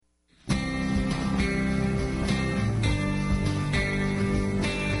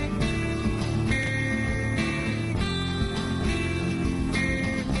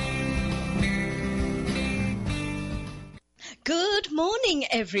Good morning,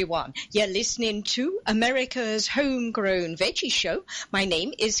 everyone. You're listening to America's Homegrown Veggie Show. My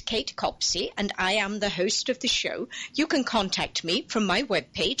name is Kate Copsey, and I am the host of the show. You can contact me from my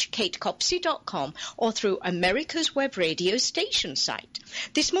webpage, katecopsey.com, or through America's Web Radio station site.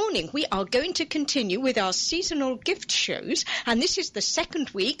 This morning, we are going to continue with our seasonal gift shows, and this is the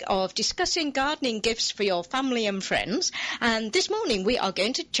second week of discussing gardening gifts for your family and friends. And this morning, we are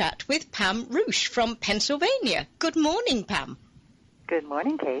going to chat with Pam Roosh from Pennsylvania. Good morning, Pam. Good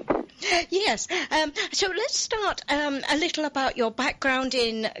morning, Kate. Yes. So let's start a little about your background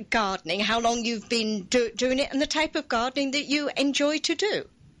in gardening, how long you've been doing it, and the type of gardening that you enjoy to do.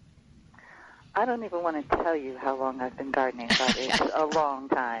 I don't even want to tell you how long I've been gardening, but it's a long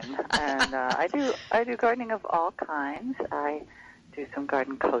time. And I do gardening of all kinds. I do some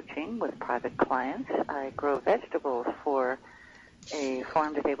garden coaching with private clients. I grow vegetables for a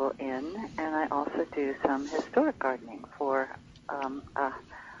farm-to-table inn, and I also do some historic gardening for a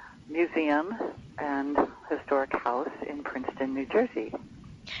museum and historic house in Princeton, New Jersey.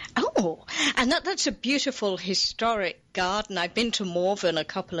 Oh, and that's a beautiful historic garden. I've been to Morven a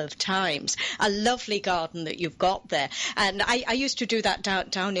couple of times. A lovely garden that you've got there. And I used to do that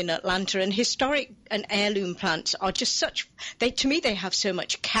down in Atlanta. And historic and heirloom plants are just to me, they have so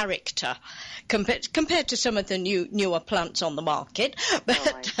much character compared to some of the newer plants on the market.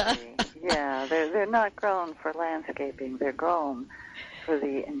 But, I see. Yeah, they're not grown for landscaping. They're grown for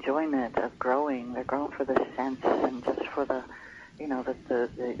the enjoyment of growing. They're grown for the scent and just for the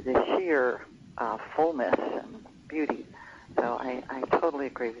sheer fullness and beauty. So I totally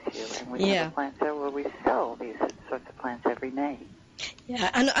agree with you. And we have a plant there where we sell these sorts of plants every May. Yeah,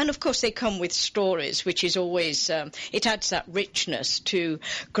 and of course they come with stories, which is always it adds that richness to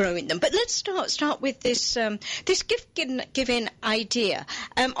growing them. But let's start with this gift giving idea.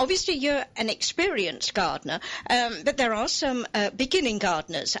 Obviously, you're an experienced gardener, but there are some beginning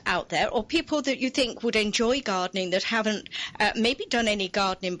gardeners out there, or people that you think would enjoy gardening that haven't maybe done any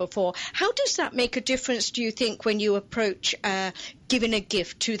gardening before. How does that make a difference, do you think, when you approach giving a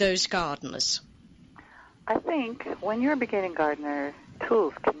gift to those gardeners? I think when you're a beginning gardener,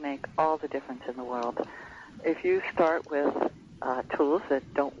 tools can make all the difference in the world. If you start with tools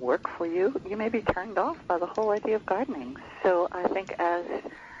that don't work for you, you may be turned off by the whole idea of gardening. So I think as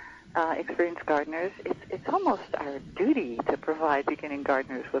experienced gardeners, it's almost our duty to provide beginning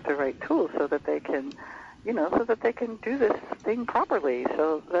gardeners with the right tools so that they can, so that they can do this thing properly,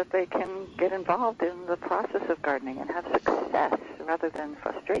 so that they can get involved in the process of gardening and have success rather than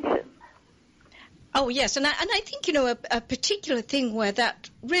frustration. Oh, yes, and I think, a particular thing where that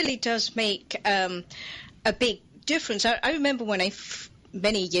really does make a big difference. I remember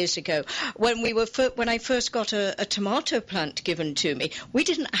many years ago, when I first got a tomato plant given to me, we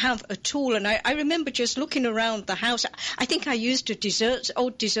didn't have a tool, and I remember just looking around the house. I think I used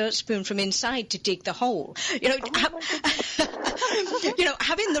old dessert spoon from inside to dig the hole.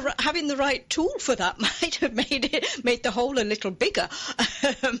 Having the right tool for that might have made the hole a little bigger.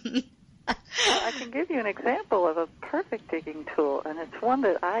 I can give you an example of a perfect digging tool, and it's one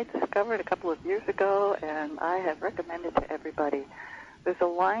that I discovered a couple of years ago, and I have recommended to everybody. There's a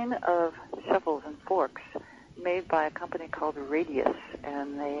line of shovels and forks made by a company called Radius,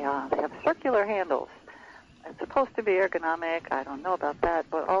 and they have circular handles. It's supposed to be ergonomic. I don't know about that,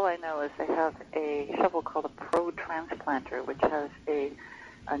 but all I know is they have a shovel called a Pro Transplanter, which has a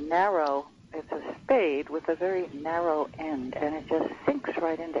narrow... It's a spade with a very narrow end, and it just sinks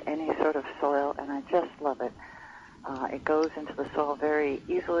right into any sort of soil, and I just love it. It goes into the soil very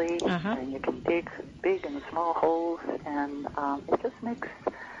easily, and you can dig big and small holes, and it just makes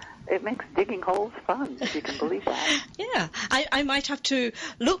digging holes fun, if you can believe that. Yeah, I might have to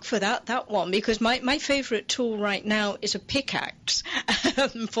look for that one, because my favorite tool right now is a pickaxe.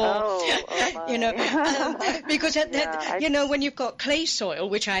 Because when you've got clay soil,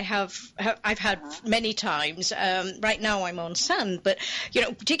 which I've had many times. Right now I'm on sand, but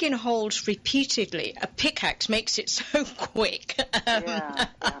digging holes repeatedly, a pickaxe makes it so quick. Yeah.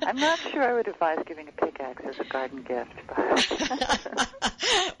 I'm not sure I would advise giving a pickaxe as a garden gift.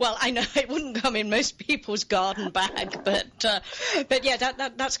 Well, I know it wouldn't come in most people's garden bag, but yeah,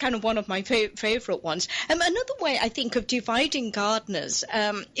 that's kind of one of my favorite ones. Another way I think of dividing gardeners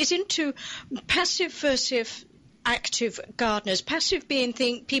is into passive versus active gardeners. Passive being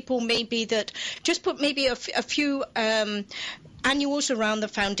people maybe that just put maybe a few annuals around the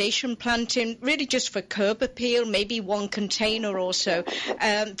foundation planting, really just for curb appeal, maybe one container or so,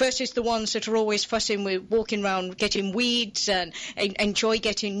 versus the ones that are always fussing with walking around getting weeds and enjoy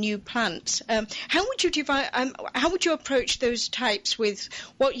getting new plants. How would you how would you approach those types with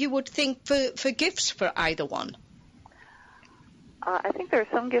what you would think for gifts for either one? I think there are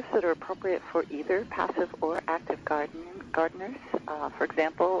some gifts that are appropriate for either passive or active gardeners. For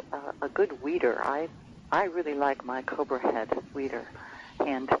example, a good weeder. I really like my Cobra Head weeder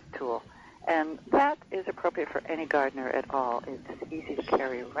hand tool. And that is appropriate for any gardener at all. It's easy to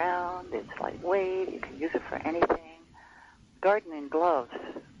carry around. It's lightweight. You can use it for anything. Gardening gloves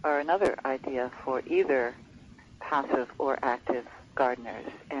are another idea for either passive or active gardeners.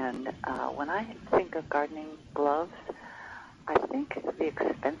 And when I think of gardening gloves, I think the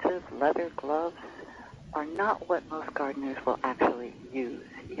expensive leather gloves are not what most gardeners will actually use.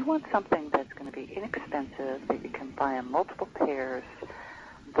 You want something that's going to be inexpensive, that you can buy in multiple pairs,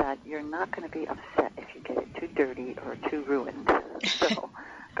 that you're not going to be upset if you get it too dirty or too ruined. So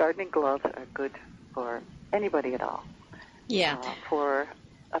gardening gloves are good for anybody at all. Yeah. For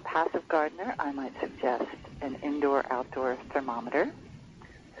a passive gardener, I might suggest an indoor-outdoor thermometer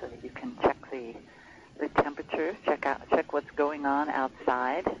so that you can check the temperatures, check what's going on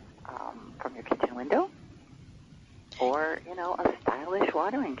outside from your kitchen window. Or, a stylish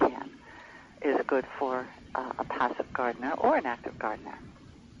watering can is good for a passive gardener or an active gardener.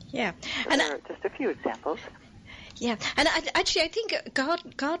 Yeah. So and there are just a few examples. Yeah, and I think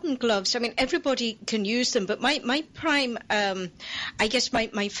garden gloves, I mean, everybody can use them, but my prime, I guess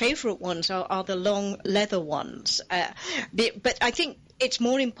my favorite ones are the long leather ones. But I think it's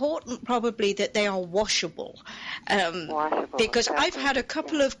more important probably that they are washable. Washable. Because I've had a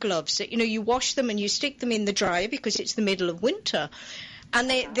couple of gloves that, you wash them and you stick them in the dryer because it's the middle of winter. And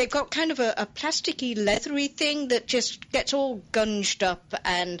they've got kind of a plasticky, leathery thing that just gets all gunged up.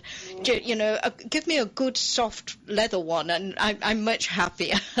 And, give me a good, soft leather one, and I'm much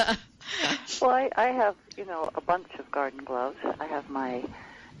happier. Well, I have, a bunch of garden gloves. I have my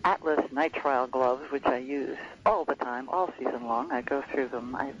Atlas nitrile gloves, which I use all the time, all season long. I go through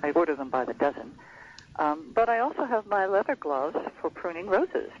them. I order them by the dozen. But I also have my leather gloves for pruning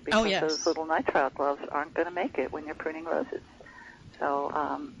roses, because those little nitrile gloves aren't going to make it when you're pruning roses. So,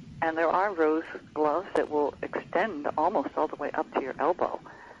 and there are rose gloves that will extend almost all the way up to your elbow.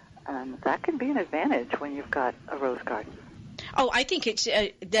 And that can be an advantage when you've got a rose garden. Oh, I think it's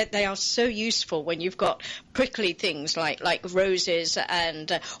that they are so useful when you've got prickly things like roses,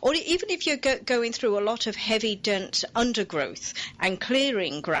 and or even if you're going through a lot of heavy, dense undergrowth and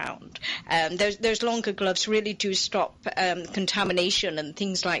clearing ground. Those longer gloves really do stop contamination and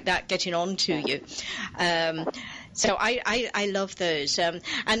things like that getting onto you. So I love those.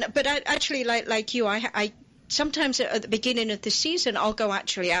 But I actually like you, I sometimes at the beginning of the season, I'll go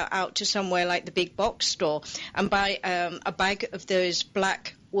actually out to somewhere like the big box store and buy a bag of those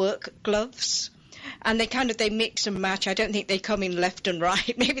black work gloves. And they mix and match. I don't think they come in left and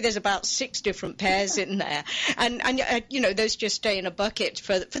right. Maybe there's about 6 different pairs in there. And those just stay in a bucket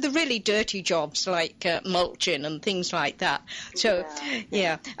for the really dirty jobs like mulching and things like that. So,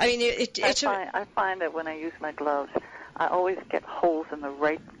 yeah. I mean, I find that when I use my gloves, I always get holes in the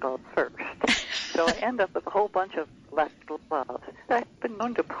right glove first. So I end up with a whole bunch of left gloves that I've been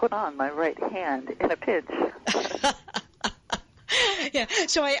known to put on my right hand in a pinch. Yeah,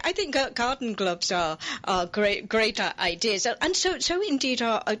 so I think garden gloves are great ideas, and so indeed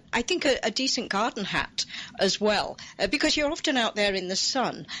are I think a decent garden hat as well, because you're often out there in the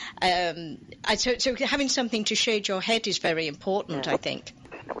sun. So having something to shade your head is very important, I think.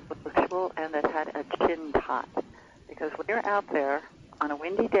 And that had a chin tie, because when you're out there on a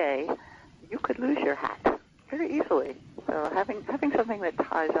windy day, you could lose your hat very easily. So having something that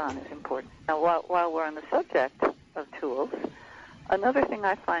ties on is important. Now, while we're on the subject of tools, another thing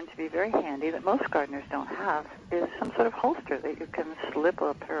I find to be very handy that most gardeners don't have is some sort of holster that you can slip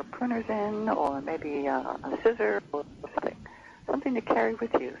a pair of pruners in, or maybe a scissor or something to carry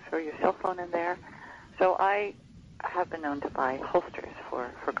with you. Throw your cell phone in there. So I have been known to buy holsters for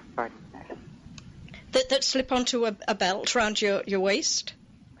gardeners. That slip onto a belt around your waist?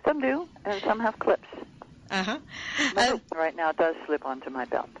 Some do, and some have clips. Uh-huh. Right now it does slip onto my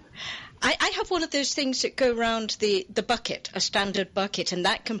belt. I have one of those things that go around the bucket, a standard bucket, and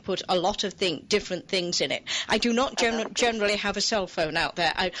that can put a lot of different things in it. I do not generally have a cell phone out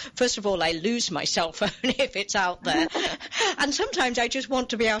there. First of all, I lose my cell phone if it's out there. And sometimes I just want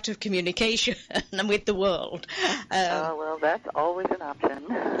to be out of communication with the world. Well, that's always an option.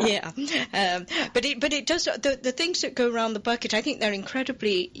 Yeah. But it does, the things that go around the bucket, I think they're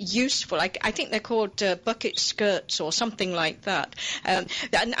incredibly useful. I think they're called bucket skirts or something like that. And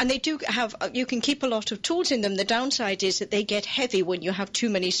they do you can keep a lot of tools in them. The downside is that they get heavy when you have too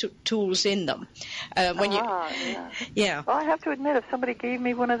many tools in them. Yeah. Well, I have to admit, if somebody gave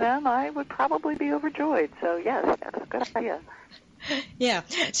me one of them, I would probably be overjoyed. So, yes, that's a good idea. Yeah.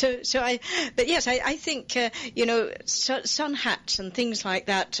 But yes, I think, sun hats and things like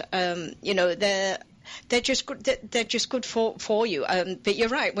that, they're just good. They're just good for you. But you're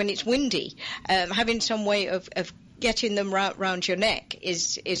right. When it's windy, having some way of getting them round your neck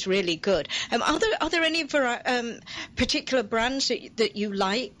is really good. Are there any particular brands that you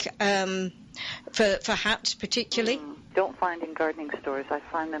like for hats particularly? Don't find in gardening stores. I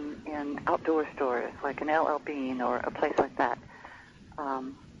find them in outdoor stores, like an LL Bean or a place like that.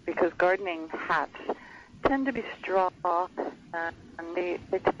 Because gardening hats tend to be straw, and they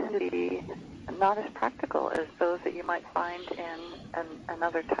tend to be not as practical as those that you might find in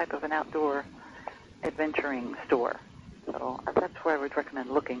another type of an outdoor adventuring store. So that's where I would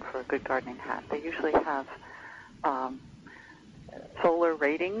recommend looking for a good gardening hat. They usually have solar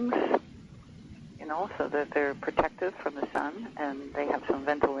ratings, so that they're protective from the sun, and they have some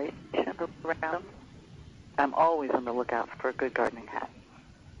ventilation around them. I'm always on the lookout for a good gardening hat.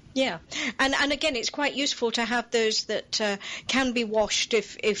 Yeah, and again, it's quite useful to have those that can be washed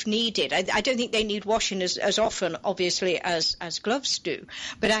if needed. I don't think they need washing as often, obviously, as gloves do.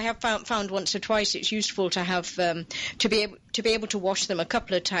 But I have found once or twice it's useful to have to be able to wash them a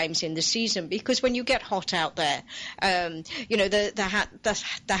couple of times in the season, because when you get hot out there, the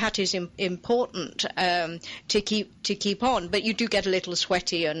hat is important to keep on. But you do get a little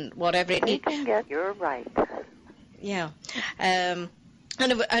sweaty and whatever it needs. You're right. Yeah.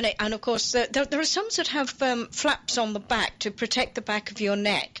 And of course, there are some that have flaps on the back to protect the back of your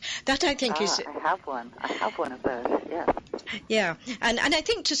neck. That I think is. I have one. I have one of those. Yes. Yeah, and I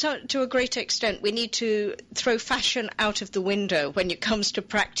think to a great extent we need to throw fashion out of the window when it comes to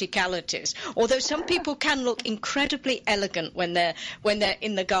practicalities. Although some people can look incredibly elegant when they're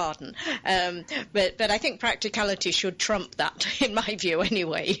in the garden, but I think practicality should trump that, in my view,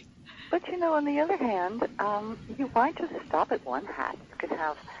 anyway. But on the other hand, why just stop at one hat?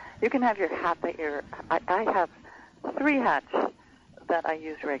 You can have your hat that I have 3 hats that I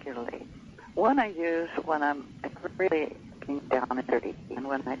use regularly. One I use when I'm really getting down and dirty, and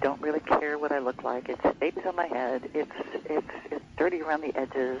when I don't really care what I look like. It stays on my head. It's dirty around the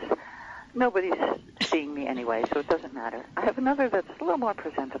edges. Nobody's seeing me anyway, so it doesn't matter. I have another that's a little more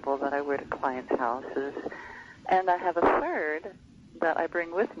presentable that I wear to clients' houses, and I have a third that I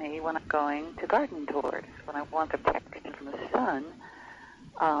bring with me when I'm going to garden tours, when I want the protection from the sun.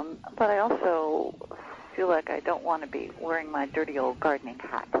 But I also feel like I don't want to be wearing my dirty old gardening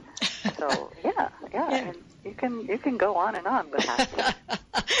hat. So, yeah. And you can go on and on with hats.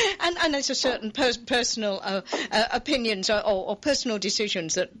 and there's a certain personal opinions or personal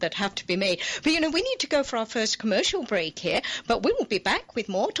decisions that have to be made. But, we need to go for our first commercial break here, but we will be back with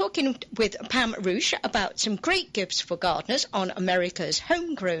more, talking with Pam Roosh about some great gifts for gardeners on America's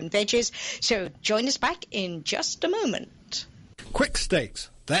homegrown veggies. So join us back in just a moment. Quick Stakes,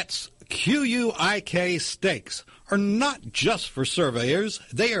 that's Q-U-I-K Stakes, are not just for surveyors.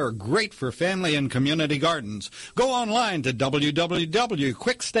 They are great for family and community gardens. Go online to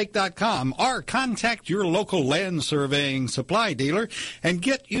www.quickstake.com or contact your local land surveying supply dealer and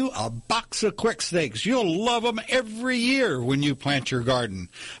get you a box of Quick Stakes. You'll love them every year when you plant your garden.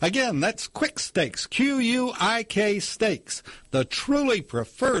 Again, that's Quick Stakes, Q-U-I-K Stakes, the truly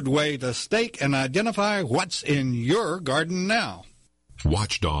preferred way to stake and identify what's in your garden now.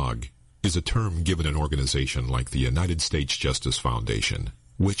 Watchdog is a term given an organization like the United States Justice Foundation,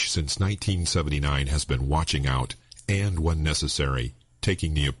 which since 1979 has been watching out and, when necessary,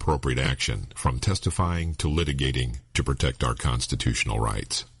 taking the appropriate action, from testifying to litigating to protect our constitutional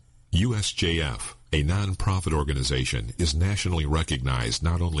rights. USJF, a non-profit organization, is nationally recognized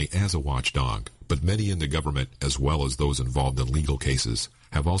not only as a watchdog, but many in the government, as well as those involved in legal cases,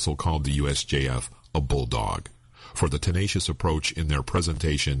 have also called the USJF a bulldog for the tenacious approach in their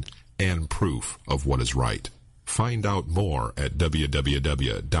presentation and proof of what is right. Find out more at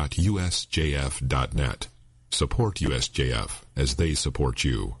www.usjf.net. Support USJF as they support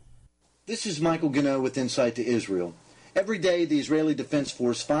you. This is Michael Gano with Insight to Israel. Every day, the Israeli Defense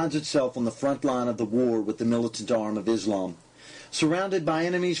Force finds itself on the front line of the war with the militant arm of Islam. Surrounded by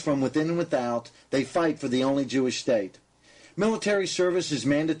enemies from within and without, they fight for the only Jewish state. Military service is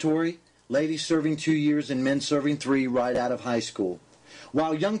mandatory, ladies serving 2 years and men serving 3 right out of high school.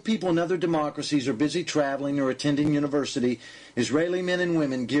 While young people in other democracies are busy traveling or attending university, Israeli men and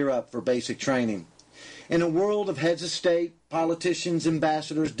women gear up for basic training. In a world of heads of state, politicians,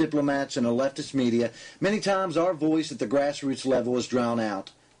 ambassadors, diplomats, and a leftist media, many times our voice at the grassroots level is drowned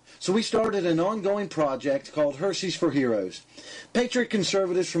out. So we started an ongoing project called Hershey's for Heroes. Patriot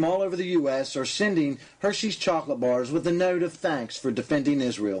conservatives from all over the U.S. are sending Hershey's chocolate bars with a note of thanks for defending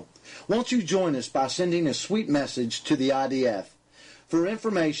Israel. Won't you join us by sending a sweet message to the IDF? For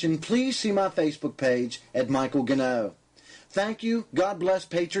information, please see my Facebook page at Michael Gano. Thank you, God bless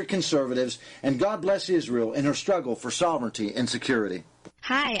Patriot Conservatives, and God bless Israel in her struggle for sovereignty and security.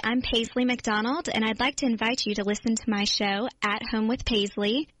 Hi, I'm Paisley McDonald, and I'd like to invite you to listen to my show, At Home with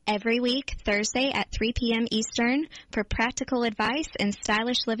Paisley, every week, Thursday at 3 p.m. Eastern, for practical advice and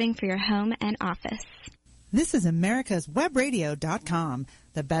stylish living for your home and office. This is americaswebradio.com,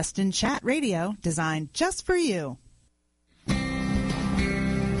 the best in chat radio designed just for you.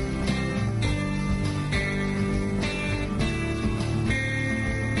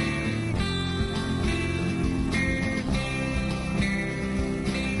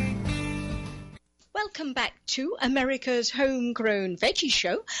 Welcome back to America's Homegrown Veggie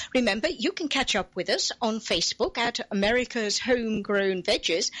Show. Remember, you can catch up with us on Facebook at America's Homegrown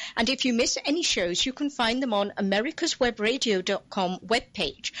Veggies. And if you miss any shows, you can find them on americaswebradio.com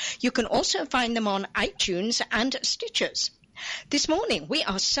webpage. You can also find them on iTunes and Stitchers. This morning, we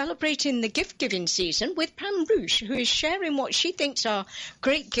are celebrating the gift-giving season with Pam Rouge, who is sharing what she thinks are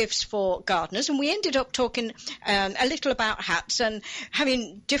great gifts for gardeners. And we ended up talking a little about hats and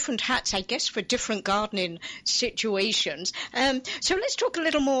having different hats, I guess, for different gardening situations. So let's talk a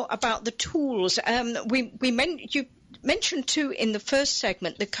little more about the tools. You mentioned, too, in the first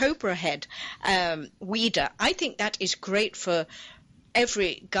segment, the Cobra Head weeder. I think that is great for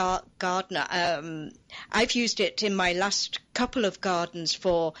every gardener. I've used it in my last couple of gardens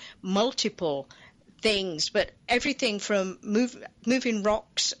for multiple things, but everything from moving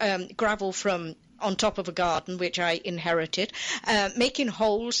rocks, gravel from on top of a garden, which I inherited, making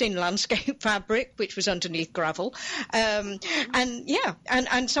holes in landscape fabric, which was underneath gravel, and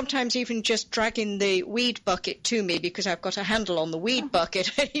sometimes even just dragging the weed bucket to me because I've got a handle on the weed bucket.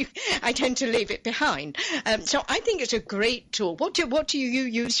 I tend to leave it behind. So I think it's a great tool. What do you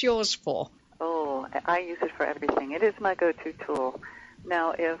use yours for? Oh, I use it for everything. It is my go-to tool.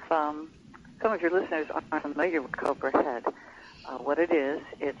 Now, if some of your listeners aren't familiar with Cobra Head, what it is,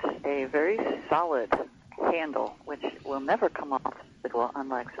 it's a very solid handle, which will never come off the tool,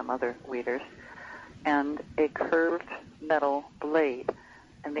 unlike some other weeders, and a curved metal blade.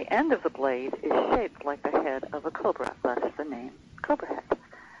 And the end of the blade is shaped like the head of a cobra, thus the name Cobra Head.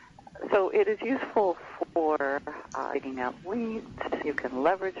 So it is useful for digging out weeds. You can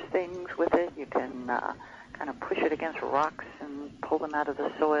leverage things with it. You can kind of push it against rocks and pull them out of the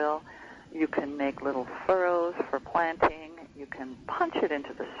soil. You can make little furrows for planting. You can punch it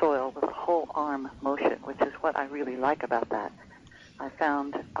into the soil with a whole arm motion, which is what I really like about that. I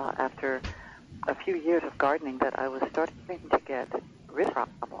found after a few years of gardening that I was starting to get wrist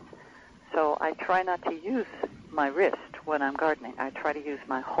problems. So I try not to use my wrist when I'm gardening. I try to use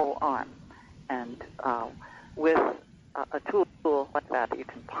my whole arm. And with a tool like that you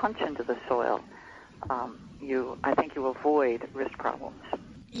can punch into the soil, I think you avoid wrist problems.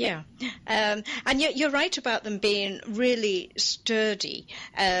 Yeah, and you're right about them being really sturdy.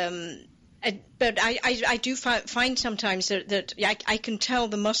 But I do find sometimes that I can tell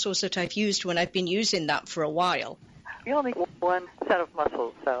the muscles that I've used when I've been using that for a while. You only need one set of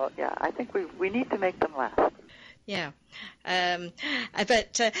muscles, so yeah, I think we need to make them last. Yeah,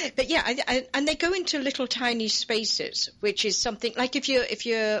 but yeah, and they go into little tiny spaces, which is something like if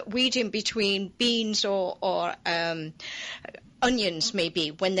you're weeding between beans or onions, maybe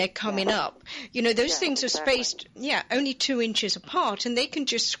when they're coming up, those things are spaced, only 2 inches apart, and they can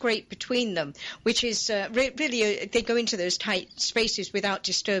just scrape between them, which is really they go into those tight spaces without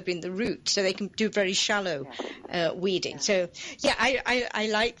disturbing the root, so they can do very shallow weeding. So yeah, I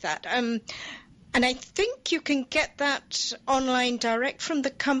like that. And I think you can get that online direct from the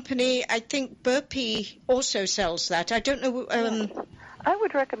company. I think Burpee also sells that. I don't know. I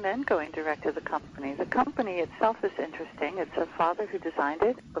would recommend going direct to the company. The company itself is interesting. It's a father who designed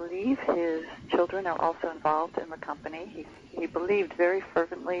it. I believe his children are also involved in the company. He believed very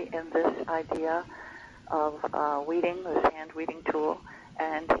fervently in this idea of weeding, this hand weeding tool,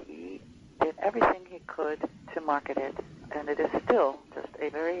 and he did everything he could to market it. And it is still just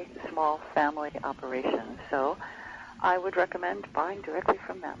a very small family operation. So I would recommend buying directly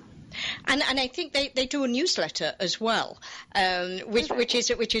from them. And I think they do a newsletter as well, which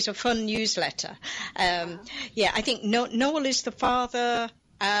is a fun newsletter. I think Noel is the father,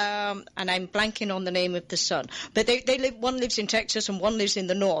 and I'm blanking on the name of the son. But they live. One lives in Texas and one lives in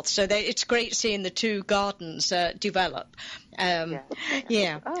the north. So it's great seeing the two gardens develop.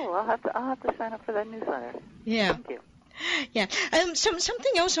 Yeah. Oh, I'll have to sign up for that newsletter. Yeah. Thank you. Yeah.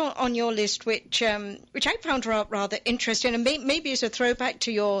 Something else on your list, which I found rather interesting, and maybe as a throwback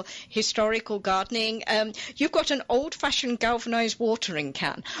to your historical gardening. You've got an old-fashioned galvanized watering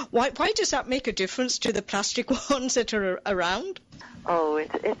can. Why does that make a difference to the plastic ones that are around? Oh,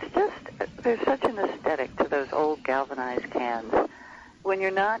 it's just there's such an aesthetic to those old galvanized cans. When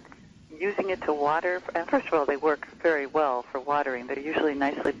you're not using it to water, and first of all, they work very well for watering. They're usually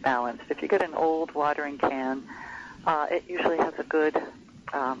nicely balanced. If you get an old watering can, it usually has a good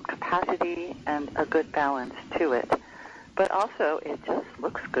capacity and a good balance to it. But also, it just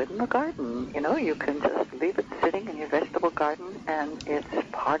looks good in the garden. You know, you can just leave it sitting in your vegetable garden, and it's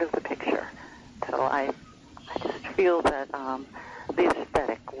part of the picture. So I just feel that the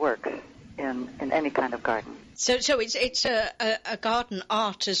aesthetic works in any kind of garden. So it's a garden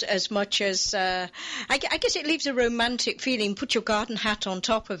art as much as I guess it leaves a romantic feeling. Put your garden hat on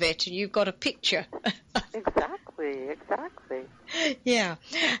top of it, and you've got a picture. Exactly. Yeah,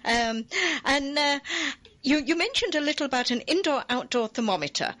 and you mentioned a little about an indoor-outdoor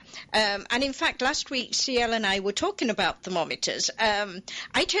thermometer, and in fact last week CL and I were talking about thermometers.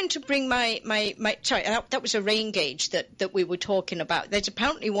 I tend to bring my sorry, that was a rain gauge that we were talking about. There's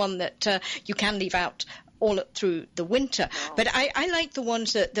apparently one that you can leave out all through the winter. But I like the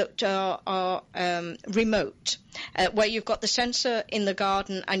ones that are remote, where you've got the sensor in the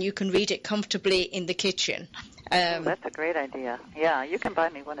garden and you can read it comfortably in the kitchen. That's a great idea. Yeah, you can buy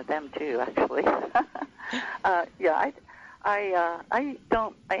me one of them too, actually. I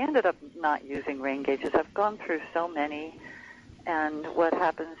ended up not using rain gauges. I've gone through so many, and what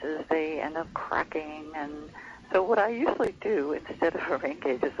happens is they end up cracking. And so what I usually do instead of a rain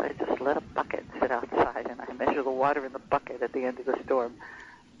gauge is I just let a bucket sit outside, and I measure the water in the bucket at the end of the storm.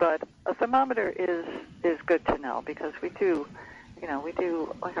 But a thermometer is good to know, because we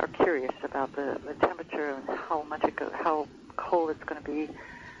are curious about the temperature and how cold it's going to be.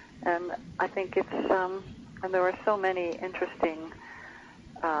 And I think it's and there are so many interesting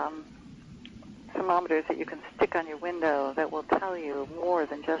thermometers that you can stick on your window that will tell you more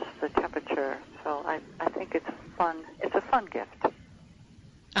than just the temperature. So I think it's fun. It's a fun gift.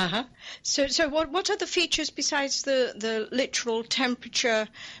 Uh-huh. So what other features besides the literal temperature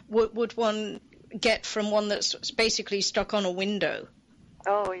would one get from one that's basically stuck on a window?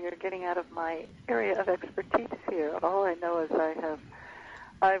 Oh, you're getting out of my area of expertise here. All I know is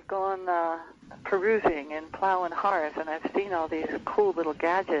I've gone perusing in Plow and Hearth, and I've seen all these cool little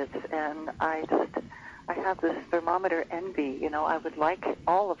gadgets, and I have this thermometer envy. You know, I would like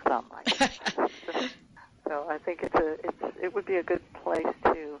all of them. So I think it would be a good place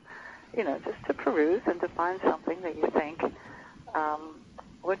to, just to peruse and to find something that you think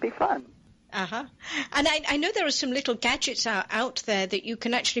would be fun. Uh-huh. And I know there are some little gadgets out there that you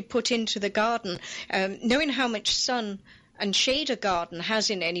can actually put into the garden, knowing how much sun and shade a garden has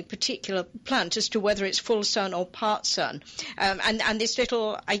in any particular plant as to whether it's full sun or part sun. And this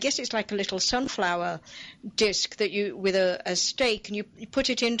little, I guess it's like a little sunflower disc that you, with a stake, and you put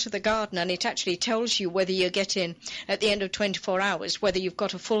it into the garden, and it actually tells you whether you're getting, at the end of 24 hours, whether you've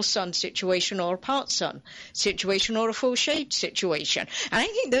got a full sun situation or a part sun situation or a full shade situation. And I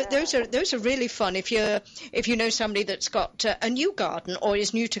think that those are really fun if you know somebody that's got a new garden or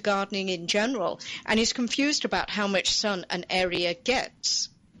is new to gardening in general and is confused about how much sun an area gets.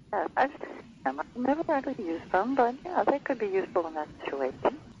 Yeah, I've never actually used them, but yeah, they could be useful in that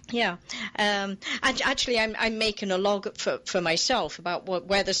situation. Yeah, and actually, I'm making a log for myself about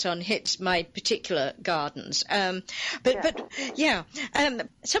where the sun hits my particular gardens. But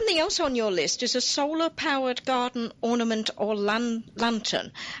something else on your list is a solar-powered garden ornament or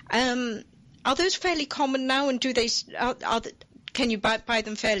lantern. Are those fairly common now, and can you buy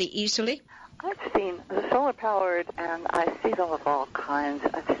them fairly easily? I've seen the solar-powered, and I see them of all kinds.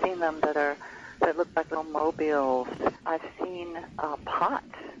 I've seen them that look like little mobiles. I've seen pots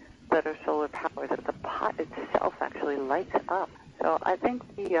that are solar-powered, that the pot itself actually lights up. So I think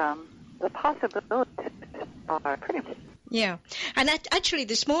the possibilities are pretty big. Yeah, and actually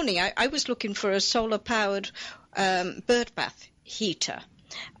this morning I was looking for a solar-powered bird bath heater.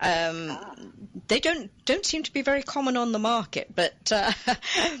 They don't seem to be very common on the market, but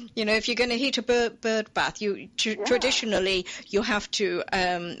if you're going to heat a bird bath, traditionally you have to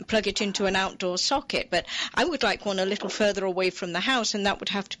plug it into an outdoor socket. But I would like one a little further away from the house, and that would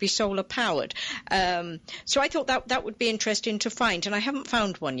have to be solar powered. So I thought that would be interesting to find, and I haven't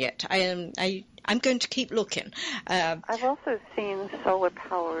found one yet. I'm going to keep looking. I've also seen solar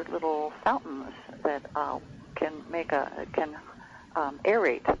powered little fountains that can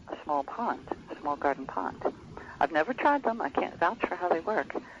aerate a small garden pond. I've never tried them. I can't vouch for how they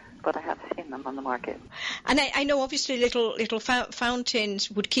work, but I have seen them on the market. And I know obviously little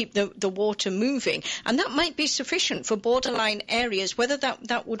fountains would keep the water moving, and that might be sufficient for borderline areas. Whether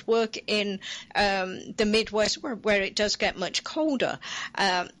that would work in the Midwest where it does get much colder,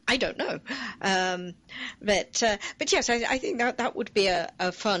 I don't know. But yes, I think that would be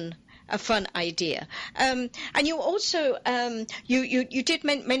a fun idea. And you also you did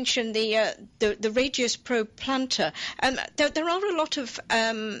mention the Radius Pro planter. There are a lot of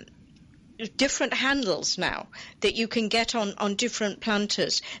different handles now that you can get on different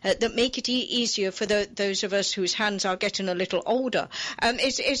planters that make it easier for those of us whose hands are getting a little older.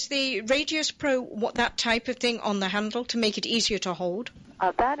 Is the Radius Pro that type of thing on the handle to make it easier to hold?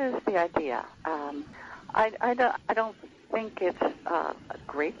 That is the idea. I don't think it's a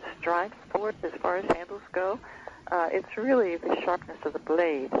great stride forward as far as handles go. It's really the sharpness of the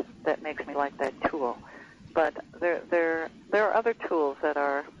blade that makes me like that tool. But there are other tools that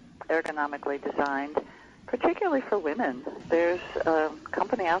are ergonomically designed, particularly for women. There's a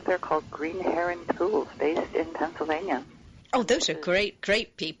company out there called Green Heron Tools, based in Pennsylvania. Oh, those are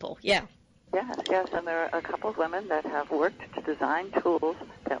great people. Yeah. Yes, and there are a couple of women that have worked to design tools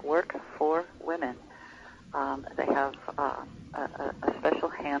that work for women. They have a special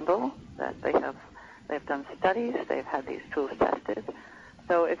handle that they've done studies. They've had these tools tested.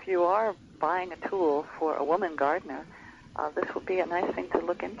 So if you are buying a tool for a woman gardener, this would be a nice thing to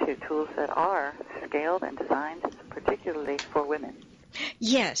look into, tools that are scaled and designed particularly for women.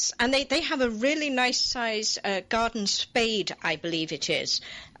 Yes, and they have a really nice size garden spade, I believe it is.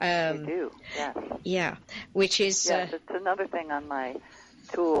 They do, yes. Yeah, which is... Yes, it's another thing on my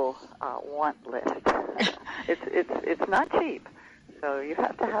tool want list. It's not cheap, so you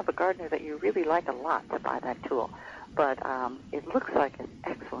have to have a gardener that you really like a lot to buy that tool. But it looks like an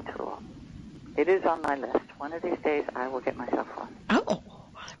excellent tool. It is on my list. One of these days I will get myself one. Oh,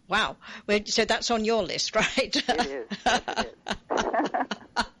 wow. Well, so that's on your list, right? It is. Yes, it is.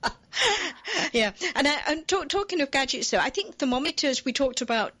 Yeah, and talking of gadgets, though, I think thermometers, we talked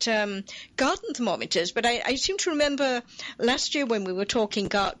about garden thermometers, but I seem to remember last year when we were talking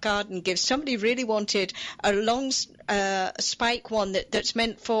garden gifts, somebody really wanted a long spike one that's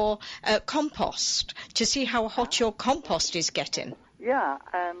meant for compost, to see how hot your compost is getting. Yeah,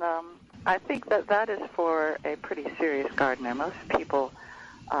 and I think that is for a pretty serious gardener. Most people,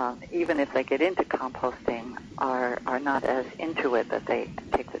 even if they get into composting, are not as into it that they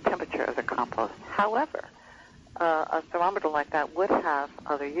take the temperature of the compost. However, a thermometer like that would have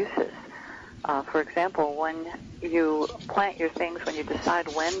other uses. For example, when you plant your things, when you decide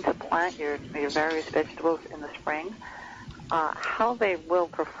when to plant your various vegetables in the spring, how they will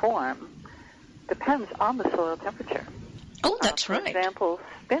perform depends on the soil temperature. Oh, that's right. For example,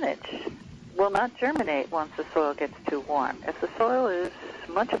 spinach will not germinate once the soil gets too warm. If the soil is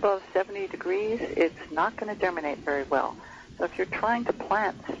much above 70 degrees, it's not going to germinate very well. So if you're trying to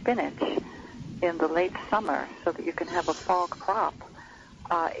plant spinach in the late summer so that you can have a fall crop,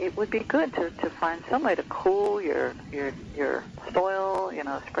 it would be good to find some way to cool your soil,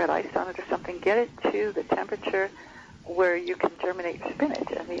 spread ice on it or something, get it to the temperature where you can germinate your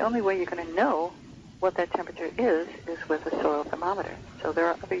spinach. And the only way you're going to know what that temperature is with a soil thermometer. So there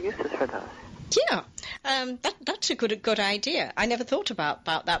are other uses for those. Yeah, that's a good idea. I never thought about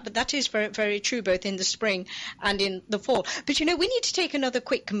that, but that is very, very true, both in the spring and in the fall. But, we need to take another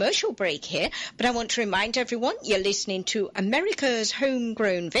quick commercial break here, but I want to remind everyone you're listening to America's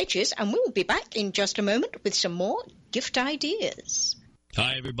Homegrown Veggies, and we'll be back in just a moment with some more gift ideas.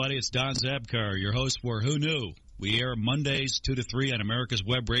 Hi, everybody. It's Don Zabkar, your host for Who Knew? We air Mondays 2 to 3 on America's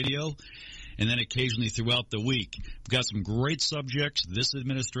Web Radio, and then occasionally throughout the week. We've got some great subjects. This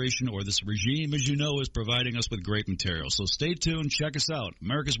administration, or this regime, as you know, is providing us with great material. So stay tuned. Check us out.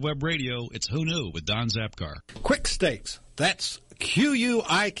 America's Web Radio. It's Who Knew with Don Zabkar. Quick Stakes. That's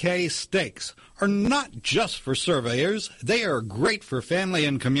Q-U-I-K Stakes. Are not just for surveyors. They are great for family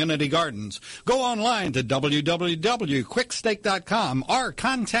and community gardens. Go online to www.quickstake.com or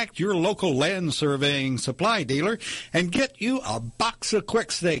contact your local land surveying supply dealer and get you a box of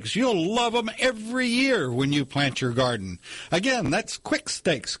Quick Stakes. You'll love them every year when you plant your garden. Again, that's Quick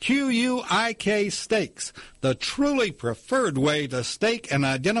Stakes, Q-U-I-K Stakes, the truly preferred way to stake and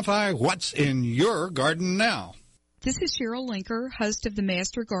identify what's in your garden now. This is Cheryl Linker, host of the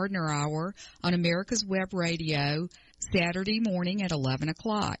Master Gardener Hour on America's Web Radio, Saturday morning at 11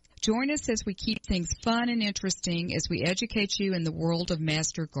 o'clock. Join us as we keep things fun and interesting as we educate you in the world of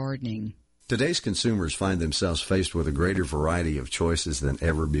master gardening. Today's consumers find themselves faced with a greater variety of choices than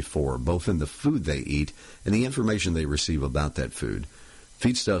ever before, both in the food they eat and the information they receive about that food.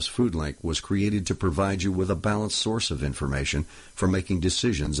 Feedstuffs Food Link was created to provide you with a balanced source of information for making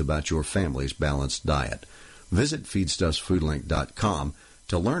decisions about your family's balanced diet. Visit feedstuffsfoodlink.com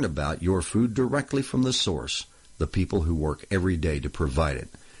to learn about your food directly from the source, the people who work every day to provide it.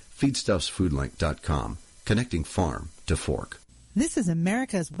 feedstuffsfoodlink.com, connecting farm to fork. This is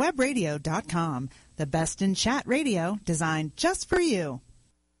America's Webradio.com, the best in chat radio designed just for you.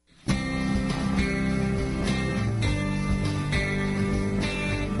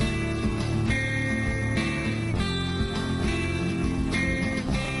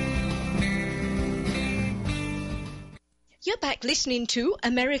 You're back listening to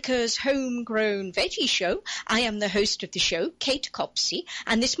America's Homegrown Veggie Show. I am the host of the show, Kate Copsey,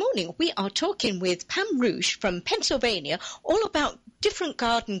 and this morning we are talking with Pam Rouge from Pennsylvania all about different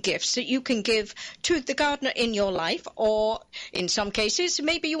garden gifts that you can give to the gardener in your life, or in some cases,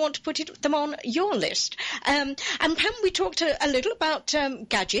 maybe you want to put them on your list. And Pam, we talked a little about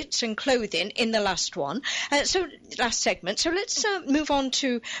gadgets and clothing in the last segment. So let's move on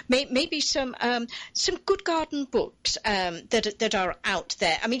to maybe some good garden books that are out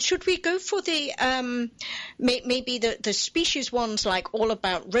there. I mean, should we go for the maybe the species ones, like All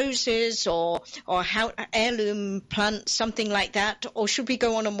About Roses or how heirloom plants, something like that? Or should we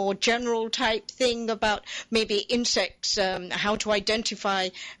go on a more general type thing about maybe insects, how to identify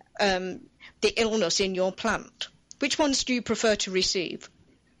the illness in your plant? Which ones do you prefer to receive?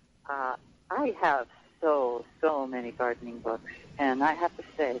 I have so many gardening books, and I have to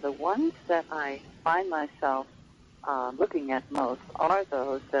say the ones that I find myself looking at most are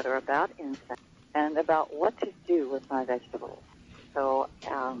those that are about insects and about what to do with my vegetables. So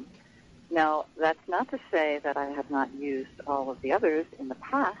now, that's not to say that I have not used all of the others in the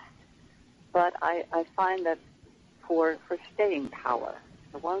past, but I find that for staying power,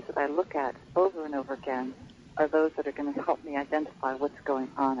 the ones that I look at over and over again are those that are going to help me identify what's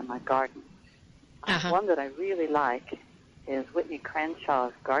going on in my garden. One that I really like is Whitney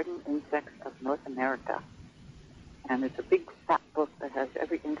Cranshaw's Garden Insects of North America. And it's a big, fat book that has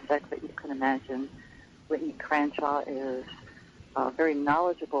every insect that you can imagine. Whitney Cranshaw is very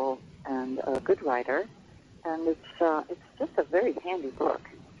knowledgeable and a good writer, and it's just a very handy book.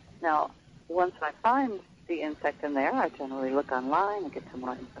 Now, once I find the insect in there, I generally look online and get some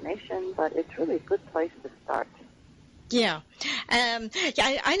more information, but it's really a good place to start. Yeah.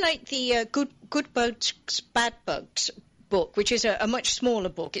 I like the Good Bugs, Bad Bugs book, which is a much smaller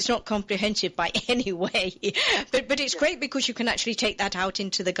book. It's not comprehensive by any way, but it's great because you can actually take that out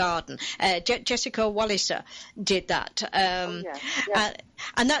into the garden. Jessica Walliser did that.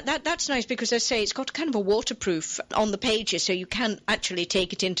 And that's nice because, as I say, it's got kind of a waterproof on the pages, so you can actually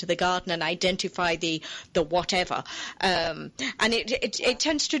take it into the garden and identify the whatever. And it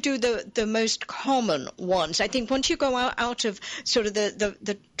tends to do the most common ones. I think once you go out of sort of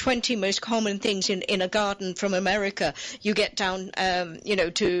the 20 most common things in a garden from America, you get down,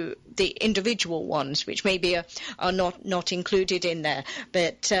 to the individual ones, which maybe are not included in there.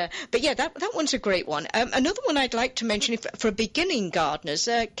 But yeah, that one's a great one. Another one I'd like to mention for beginning gardeners,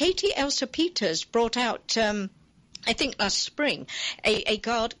 Katie Elsa Peters brought out, I think last spring, a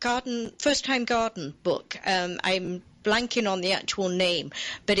first-time garden book. I'm blanking on the actual name,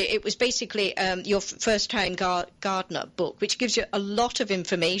 but it was basically your first-time gardener book, which gives you a lot of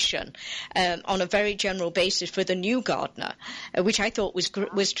information on a very general basis for the new gardener, which I thought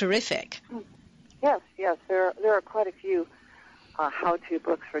was terrific. Yes, there are quite a few how-to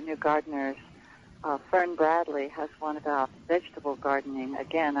books for new gardeners. Fern Bradley has one about vegetable gardening.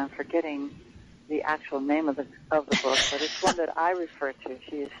 Again, I'm forgetting the actual name of the book, but it's one that I refer to.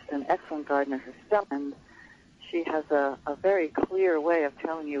 She's an excellent gardener herself, and she has a very clear way of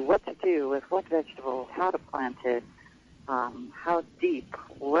telling you what to do with what vegetables, how to plant it, how deep,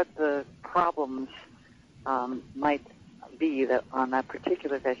 what the problems might be on that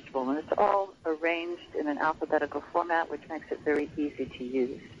particular vegetable. And it's all arranged in an alphabetical format, which makes it very easy to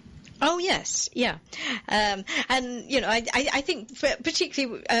use. Oh, yes, yeah. And, I think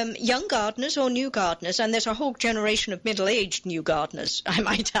particularly young gardeners or new gardeners, and there's a whole generation of middle-aged new gardeners, I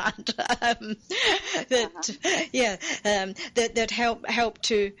might add, that help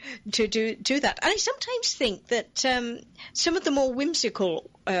to do that. And I sometimes think that some of the more whimsical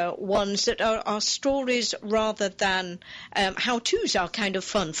ones that are stories rather than how-tos are kind of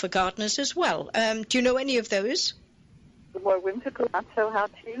fun for gardeners as well. Do you know any of those? The more whimsical, not so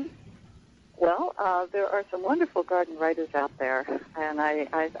how-to? Well, there are some wonderful garden writers out there, and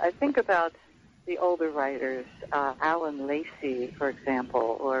I think about the older writers, Alan Lacey, for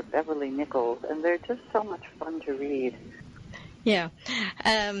example, or Beverly Nichols, and they're just so much fun to read. Yeah,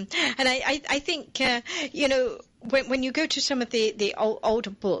 and I think, when you go to some of the older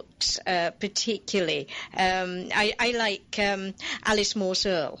books, particularly, I like Alice Morse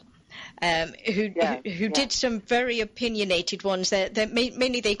Earle. Who did some very opinionated ones. That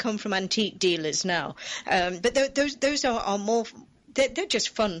mainly they come from antique dealers now, but those are more. They're just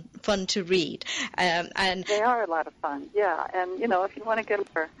fun to read, and they are a lot of fun. Yeah, and if you want to get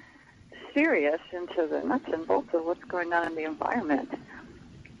more serious into the nuts and bolts of what's going on in the environment,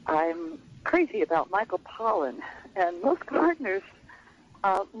 I'm crazy about Michael Pollan, and most gardeners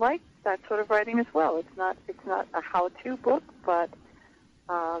like that sort of writing as well. It's not a how-to book, but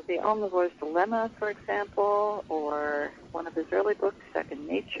The Omnivore's Dilemma, for example, or one of his early books, Second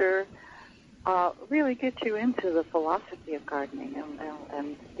Nature, really get you into the philosophy of gardening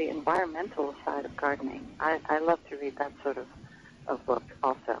and the environmental side of gardening. I love to read that sort of book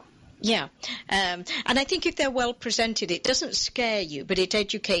also. Yeah, and I think if they're well presented, it doesn't scare you, but it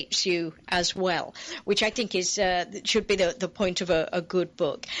educates you as well, which I think is should be the point of a good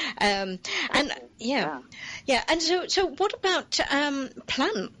book. And yeah. And so what about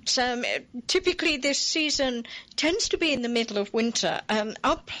plants? Typically, this season tends to be in the middle of winter.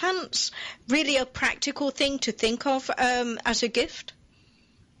 Are plants really a practical thing to think of as a gift?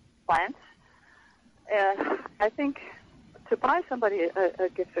 Plants, I think. To buy somebody a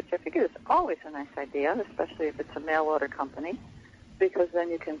gift certificate is always a nice idea, especially if it's a mail order company, because then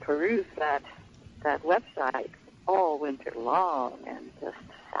you can peruse that website all winter long and just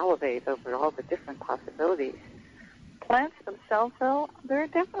salivate over all the different possibilities. Plants themselves, though, there are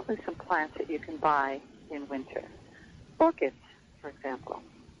definitely some plants that you can buy in winter. Orchids, for example.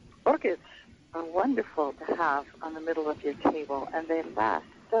 Orchids are wonderful to have on the middle of your table, and they last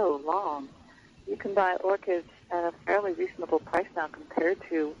so long. You can buy orchids at a fairly reasonable price now compared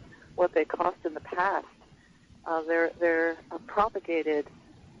to what they cost in the past. They're propagated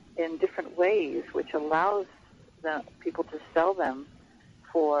in different ways, which allows the people to sell them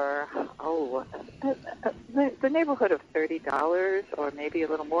for the neighborhood of $30 or maybe a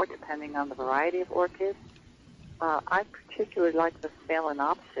little more, depending on the variety of orchids. I particularly like the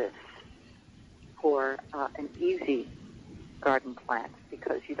Phalaenopsis for an easy garden plant,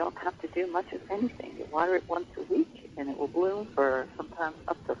 because you don't have to do much of anything. You water it once a week, and it will bloom for sometimes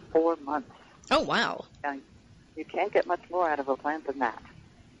up to 4 months. Oh, wow. And you can't get much more out of a plant than that.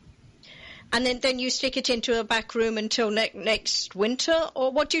 And then you stick it into a back room until next winter,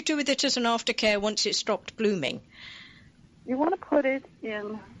 or what do you do with it as an aftercare once it's stopped blooming? You want to put it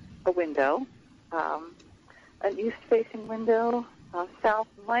in a window, an east-facing window. South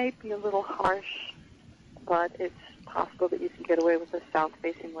might be a little harsh, but it's possible that you can get away with a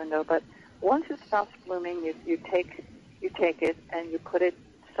south-facing window. But once it stops blooming, you take it and you put it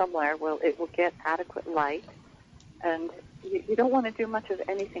somewhere where it will get adequate light, and you don't want to do much of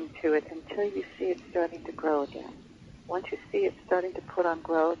anything to it until you see it starting to grow again. Once you see it starting to put on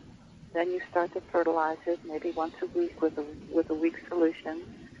growth, then you start to fertilize it maybe once a week with a weak solution,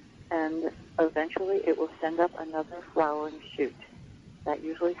 and eventually it will send up another flowering shoot. That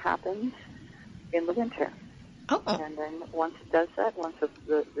usually happens in the winter. Oh. And then once it does that, once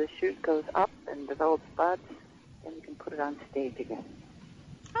the shoot goes up and develops buds, then you can put it on stage again.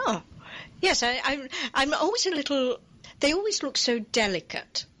 Oh, yes. I'm always a little. They always look so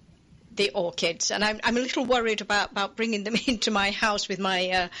delicate, the orchids, and I'm a little worried about bringing them into my house with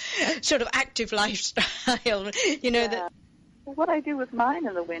my sort of active lifestyle. That. What I do with mine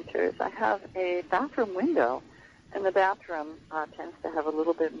in the winter is I have a bathroom window. And the bathroom tends to have a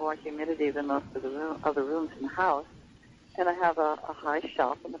little bit more humidity than most of the other rooms in the house. And I have a high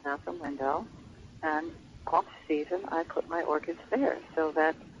shelf in the bathroom window. And off season, I put my orchids there so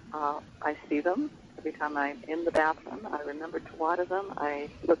that I see them every time I'm in the bathroom. I remember to water them. I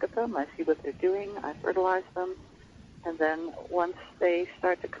look at them. I see what they're doing. I fertilize them. And then once they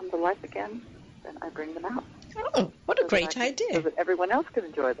start to come to life again, then I bring them out. Oh, what a great idea. So that everyone else can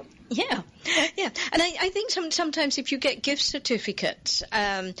enjoy them. Yeah. And I think sometimes if you get gift certificates,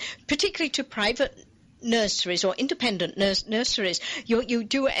 particularly to private nurseries or independent nurseries,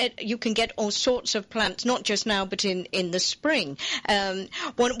 you can get all sorts of plants, not just now but in the spring.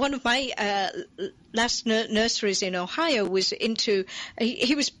 One of my last nurseries in Ohio was into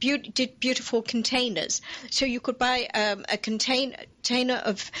did beautiful containers, so you could buy a container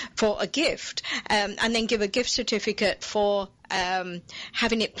for a gift, and then give a gift certificate for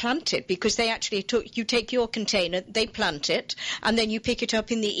having it planted, because they actually you take your container, they plant it, and then you pick it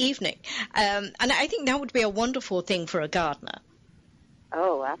up in the evening. And I think that would be a wonderful thing for a gardener.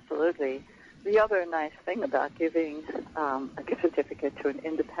 Oh, absolutely. The other nice thing about giving a gift certificate to an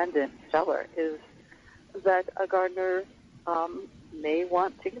independent seller is that a gardener may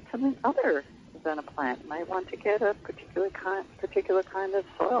want to get something other than a plant might want to get a particular kind of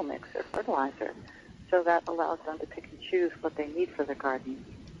soil mix or fertilizer. So that allows them to pick and choose what they need for their garden.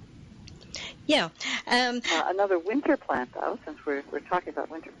 Yeah. Another winter plant, though, since we're talking about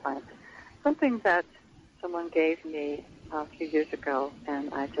winter plants, something that someone gave me a few years ago,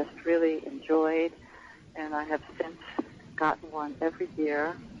 and I just really enjoyed, and I have since gotten one every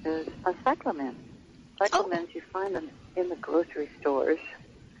year, is a cyclamen. Cyclamens, you find them in the grocery stores,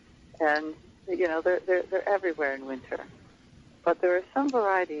 and they're everywhere in winter. But there are some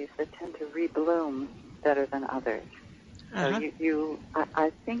varieties that tend to rebloom better than others. So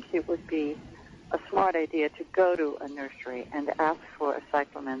I think it would be a smart idea to go to a nursery and ask for a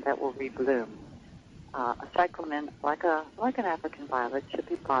cyclamen that will rebloom. A cyclamen, like an African violet, should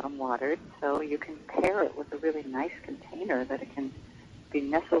be bottom watered, so you can pair it with a really nice container that it can be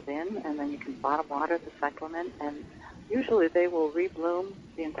nestled in, and then you can bottom water the cyclamen, and usually they will rebloom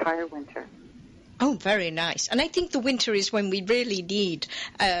the entire winter. Oh, very nice. And I think the winter is when we really need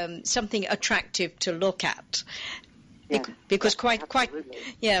something attractive to look at. Yes, because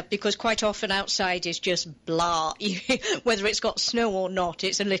quite often outside is just blah. Whether it's got snow or not,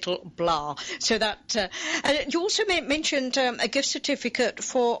 it's a little blah. So that and you also mentioned a gift certificate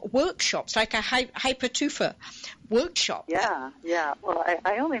for workshops, like a Hypertufa workshop. Yeah. Well,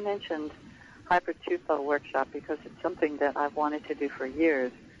 I only mentioned Hypertufa workshop because it's something that I've wanted to do for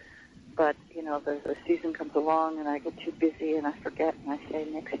years. But the season comes along and I get too busy and I forget and I say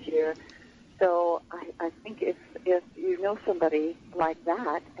next year. So I think if you know somebody like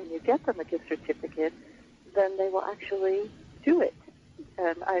that and you get them a gift certificate, then they will actually do it.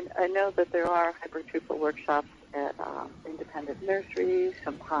 And I know that there are Hypertufa workshops at independent nurseries,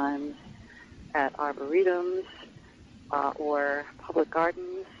 sometimes at arboretums or public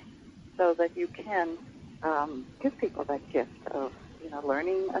gardens, so that you can give people that gift of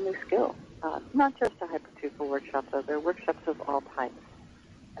learning a new skill. Not just a Hypertufa workshop, though. There are workshops of all types.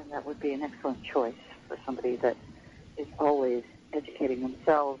 And that would be an excellent choice for somebody that is always educating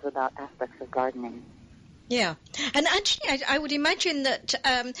themselves about aspects of gardening. Yeah. And actually, I would imagine that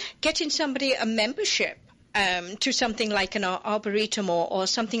getting somebody a membership to something like an arboretum or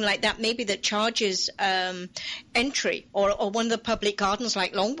something like that, maybe that charges entry, or one of the public gardens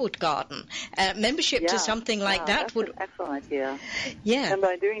like Longwood Garden, membership to something like that that's would... an excellent idea. Yeah. And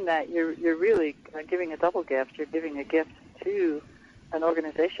by doing that, you're really giving a double gift. You're giving a gift to an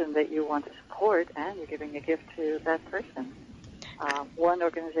organization that you want to support, and you're giving a gift to that person. One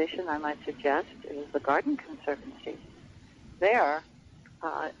organization I might suggest is the Garden Conservancy. There,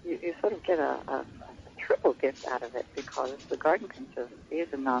 you sort of get a triple gift out of it, because the Garden Conservancy is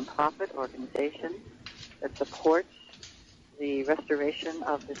a nonprofit organization that supports the restoration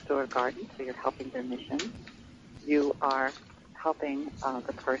of historic gardens, so you're helping their mission. You are helping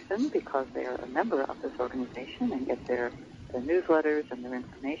the person because they are a member of this organization and get their newsletters and their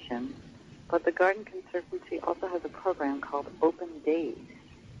information. But the Garden Conservancy also has a program called Open Days.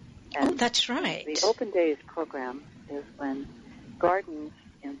 And that's right. The Open Days program is when gardens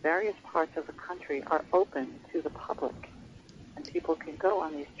in various parts of the country are open to the public. And people can go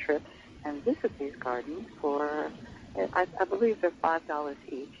on these trips and visit these gardens for, I believe they're $5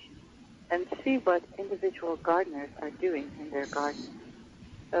 each, and see what individual gardeners are doing in their gardens.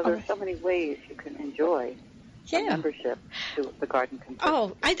 So there are so many ways you can enjoy membership to the Garden Conservancy.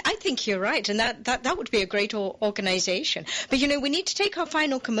 Oh, I think you're right, and that would be a great organization. But, we need to take our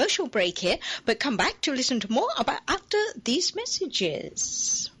final commercial break here, but come back to listen to more about after these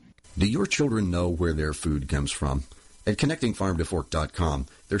messages. Do your children know where their food comes from? At ConnectingFarmToFork.com,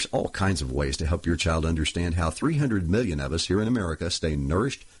 there's all kinds of ways to help your child understand how 300 million of us here in America stay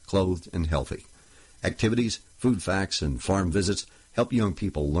nourished, clothed, and healthy. Activities, food facts, and farm visits help young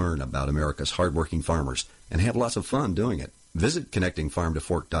people learn about America's hardworking farmers and have lots of fun doing it. Visit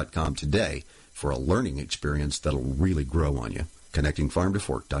ConnectingFarmToFork.com today for a learning experience that'll really grow on you.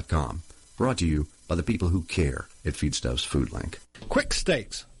 ConnectingFarmToFork.com. Brought to you by the people who care at Feedstuffs Food Link. Quick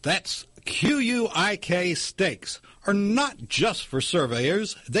Steaks, that's QUIK steaks, are not just for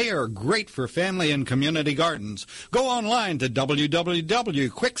surveyors. They are great for family and community gardens. Go online to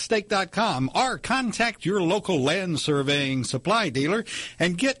www.quicksteak.com or contact your local land surveying supply dealer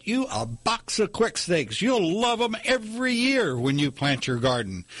and get you a box of Quick Steaks. You'll love them every year when you plant your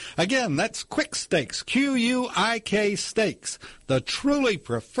garden. Again, that's Quick Steaks, QUIK steaks, the truly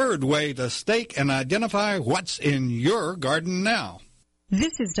preferred way to stake and identify what's in your garden now.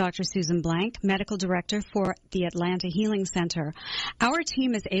 This is Dr. Susan Blank, Medical Director for the Atlanta Healing Center. Our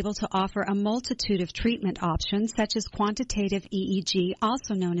team is able to offer a multitude of treatment options such as quantitative EEG,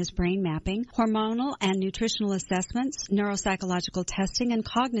 also known as brain mapping, hormonal and nutritional assessments, neuropsychological testing, and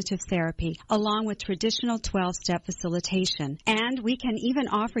cognitive therapy, along with traditional 12-step facilitation. And we can even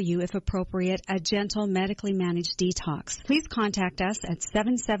offer you, if appropriate, a gentle medically managed detox. Please contact us at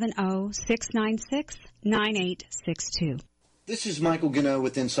 770-696-9862. This is Michael Gano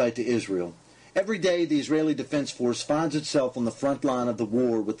with Insight to Israel. Every day, the Israeli Defense Force finds itself on the front line of the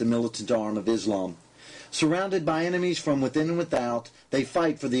war with the militant arm of Islam. Surrounded by enemies from within and without, they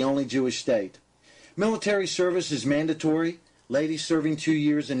fight for the only Jewish state. Military service is mandatory, ladies serving 2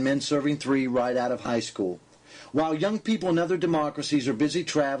 years and men serving 3 right out of high school. While young people in other democracies are busy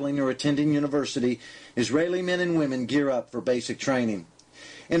traveling or attending university, Israeli men and women gear up for basic training.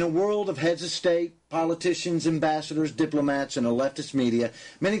 In a world of heads of state, politicians, ambassadors, diplomats, and a leftist media,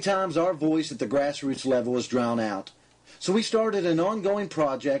 many times our voice at the grassroots level is drowned out. So we started an ongoing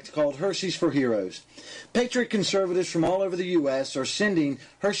project called Hershey's for Heroes. Patriot conservatives from all over the U.S. are sending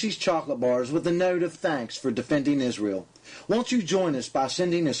Hershey's chocolate bars with a note of thanks for defending Israel. Won't you join us by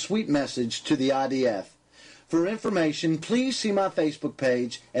sending a sweet message to the IDF? For information, please see my Facebook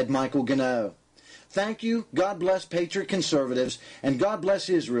page at Michael Gano. Thank you, God bless Patriot conservatives, and God bless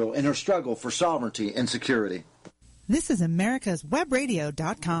Israel in her struggle for sovereignty and security. This is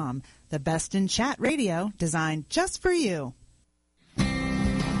America'sWebRadio.com, the best in chat radio designed just for you.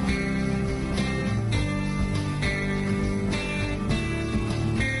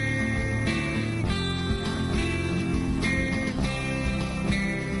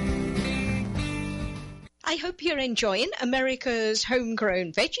 I hope you're enjoying America's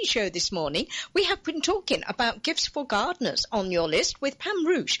Homegrown Veggie Show this morning. We have been talking about gifts for gardeners on your list with Pam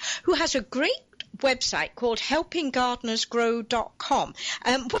Rouge, who has a great website called helpinggardenersgrow.com.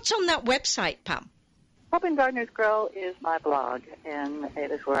 What's on that website, Pam? Helping Gardeners Grow is my blog, and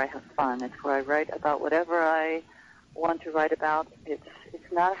it is where I have fun. It's where I write about whatever I want to write about. It's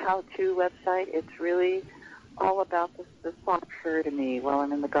not a how-to website. It's really all about the thought occur to me while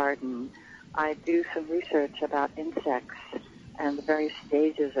I'm in the garden. I do some research about insects and the various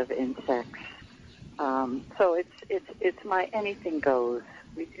stages of insects. So it's my anything goes.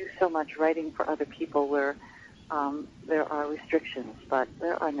 We do so much writing for other people where there are restrictions, but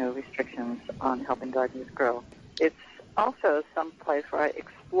there are no restrictions on Helping Gardeners Grow. It's also some place where I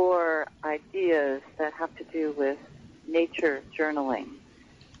explore ideas that have to do with nature journaling,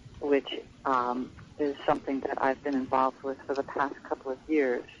 which is something that I've been involved with for the past couple of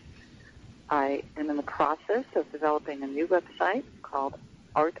years. I am in the process of developing a new website called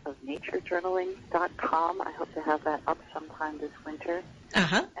artofnaturejournaling.com. I hope to have that up sometime this winter.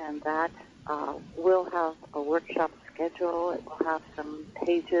 Uh-huh. And that will have a workshop schedule. It will have some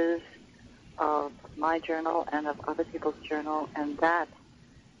pages of my journal and of other people's journal, and that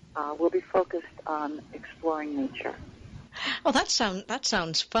will be focused on exploring nature. Oh, that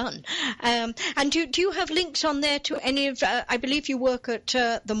sounds fun. And do you have links on there to any of? I believe you work at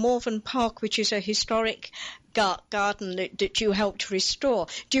the Morven Park, which is a historic garden that you helped restore.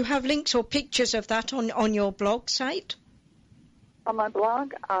 Do you have links or pictures of that on your blog site? On my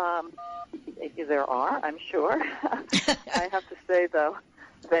blog, there are, I'm sure. I have to say though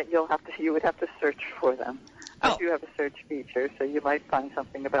that you would have to search for them. I do have a search feature, so you might find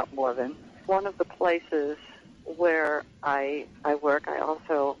something about Morven. One of the places where I work, I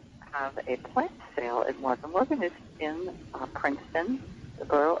also have a plant sale in Morven. Morven is in Princeton, the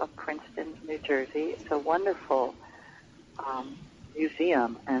borough of Princeton, New Jersey. It's a wonderful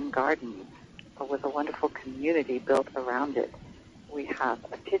museum and garden with a wonderful community built around it. We have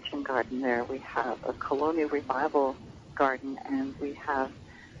a kitchen garden there. We have a colonial revival garden, and we have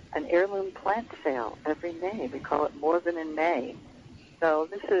an heirloom plant sale every May. We call it Morven in May. So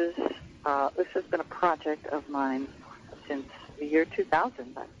this has been a project of mine since the year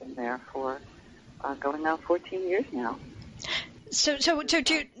 2000. I've been there for going on 14 years now. So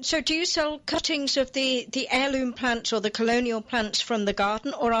do you sell cuttings of the heirloom plants or the colonial plants from the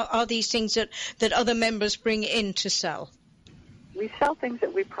garden, or are these things that other members bring in to sell? We sell things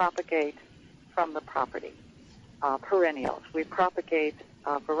that we propagate from the property, perennials. We propagate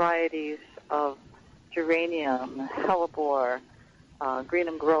varieties of geranium, hellebore, green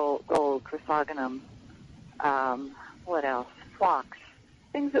and gold, chrysogonum, what else? Phlox.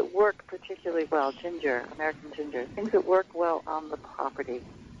 Things that work particularly well, ginger, American ginger, things that work well on the property.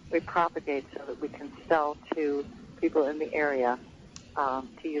 We propagate so that we can sell to people in the area to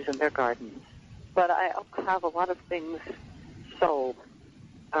use in their gardens. But I have a lot of things sold.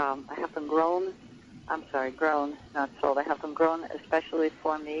 I have them grown. grown, not sold. I have them grown especially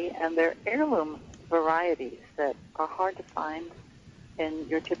for me, and they're heirloom varieties that are hard to find in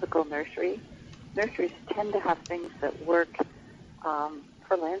your typical nursery. Nurseries tend to have things that work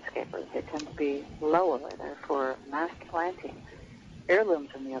for landscapers. They tend to be lower. They're for mass planting. Heirlooms,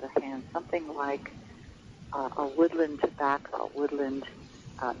 on the other hand, something like a woodland tobacco, woodland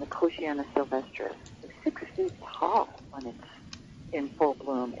Nicotiana sylvestre, is 6 feet tall when it's in full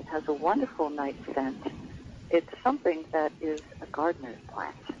bloom. It has a wonderful night scent. It's something that is a gardener's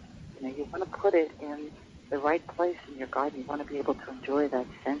plant. You know, you want to put it in the right place in your garden. You want to be able to enjoy that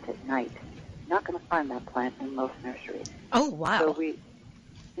scent at night. You're not going to find that plant in most nurseries. Oh, wow. So we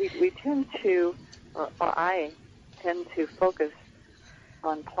tend to, or I tend to focus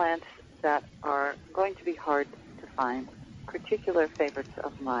on plants that are going to be hard to find. Particular favorites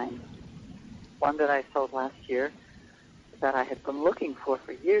of mine. One that I sold last year that I had been looking for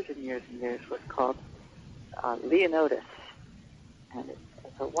years and years and years was called Leonotis. And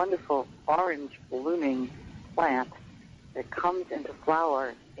it's a wonderful orange blooming plant that comes into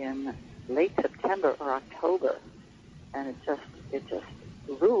flower in late September or October. And it just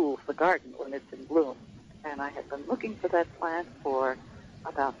rules the garden when it's in bloom. And I had been looking for that plant for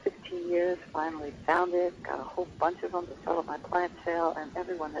about 15 years, finally found it, got a whole bunch of them to sell at my plant sale, and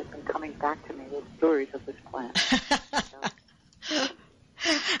everyone has been coming back to me with stories of this plant.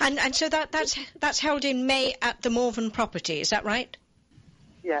 And so that's held in May at the Morven property, is that right?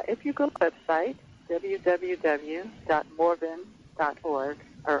 Yeah, if you go to the website, www.morven.org,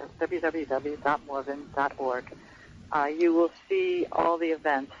 or www.morven.org, you will see all the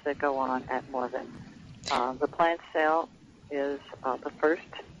events that go on at Morven. The plant sale is the first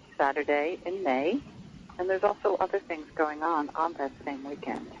Saturday in May, and there's also other things going on that same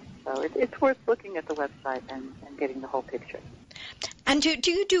weekend. So it's worth looking at the website and getting the whole picture. And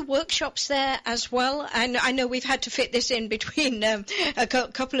do you do workshops there as well? And I know we've had to fit this in between a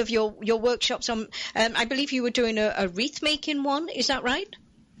couple of your workshops. I believe you were doing a wreath-making one, is that right?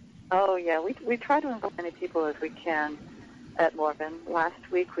 Oh, yeah. We try to involve as many people as we can at Morven. Last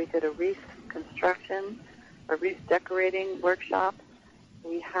week we did a wreath construction, a wreath decorating workshop.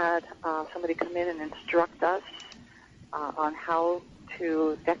 We had somebody come in and instruct us on how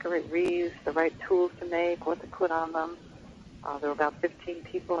to decorate wreaths, the right tools to make, what to put on them. There were about 15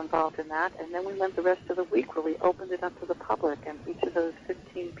 people involved in that. And then we went the rest of the week where we opened it up to the public, and each of those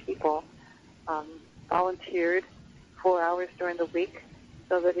 15 people volunteered 4 hours during the week,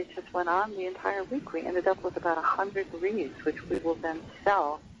 so that it just went on the entire week. We ended up with about 100 wreaths, which we will then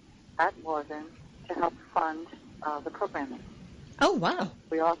sell at Morven to help fund the programming. Oh, wow.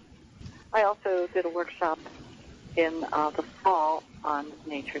 I also did a workshop in the fall on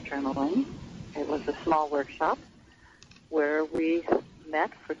nature journaling. It was a small workshop where we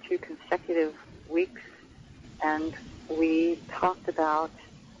met for 2 consecutive weeks, and we talked about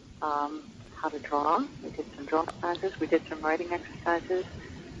how to draw. We did some drawing exercises. We did some writing exercises.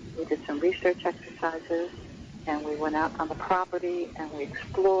 We did some research exercises, and we went out on the property and we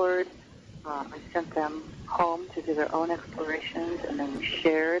explored. I sent them home to do their own explorations, and then we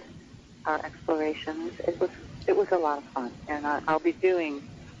shared our explorations. It was a lot of fun, and I'll be doing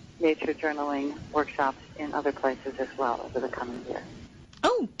nature journaling workshops in other places as well over the coming year.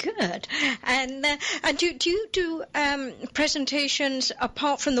 Oh, good. And do you do presentations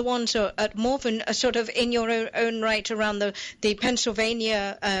apart from the ones at Morven, sort of in your own right around the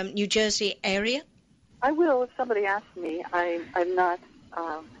Pennsylvania, New Jersey area? I will if somebody asks me. I'm not.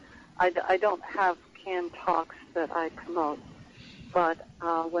 I don't have canned talks that I promote, but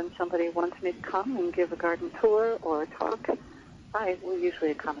when somebody wants me to come and give a garden tour or a talk, I will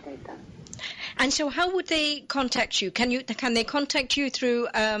usually accommodate them. And so how would they contact you? Can they contact you through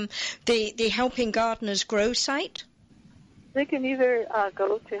the Helping Gardeners Grow site? They can either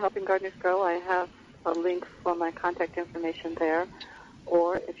go to Helping Gardeners Grow. I have a link for my contact information there.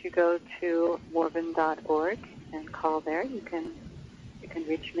 Or if you go to morven.org and call there, you can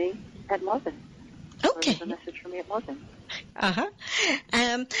reach me at Morven. Okay. Or leave a message for me at Morven. Uh-huh.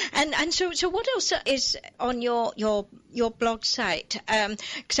 And so what else is on your blog site?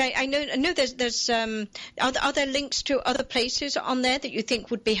 Because I know there's are there links to other places on there that you think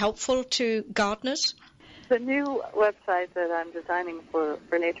would be helpful to gardeners? The new website that I'm designing for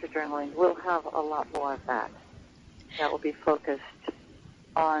nature journaling will have a lot more of that. That will be focused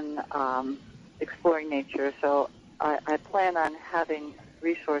on exploring nature. So I plan on having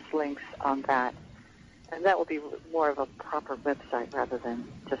resource links on that. And that will be more of a proper website rather than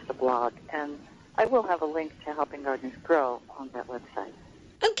just a blog. And I will have a link to Helping Gardeners Grow on that website.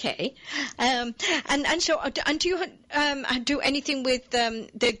 Okay. And do you do anything with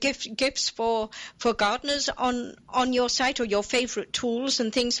the gifts for gardeners on your site, or your favorite tools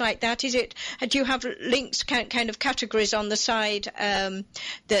and things like that? Do you have links, kind of categories on the side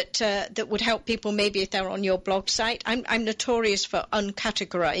that would help people maybe if they're on your blog site? I'm notorious for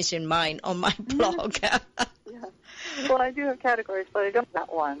uncategorizing mine on my blog. Yeah. Well, I do have categories, but I don't have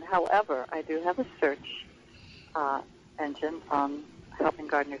that one. However, I do have a search engine on Helping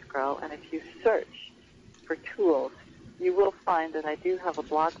Gardeners Grow, and if you search for tools, you will find that I do have a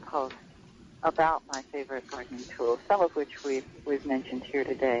blog post about my favorite gardening tools, some of which we've mentioned here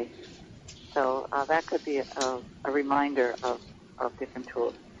today. So that could be a reminder of different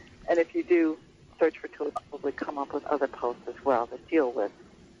tools. And if you do search for tools, you'll probably come up with other posts as well that deal with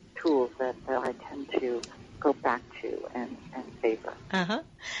tools that I tend to go back to and favor. Uh-huh.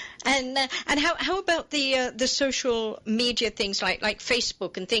 And how about the social media things like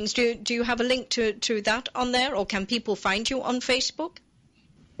Facebook and things? Do you have a link to that on there, or can people find you on Facebook?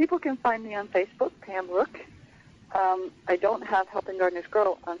 People can find me on Facebook, Pam Rook. I don't have Helping Gardeners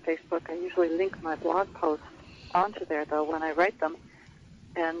Grow on Facebook. I usually link my blog posts onto there, though, when I write them.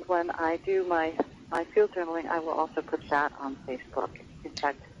 And when I do my field journaling, I will also put that on Facebook. In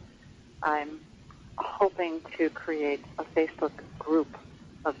fact, I'm hoping to create a Facebook group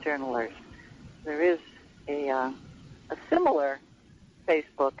of journalers. There is a similar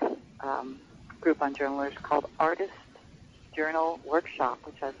Facebook group on journalers called Artist Journal Workshop,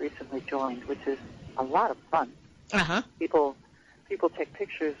 which I've recently joined, which is a lot of fun. Uh-huh. People take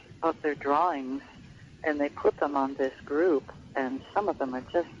pictures of their drawings and they put them on this group, and some of them are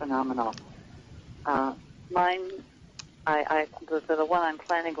just phenomenal. Mine, the one I'm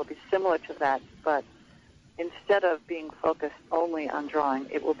planning will be similar to that, but instead of being focused only on drawing,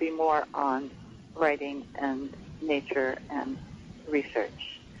 it will be more on writing and nature and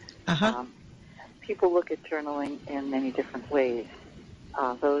research. Uh-huh. People look at journaling in many different ways.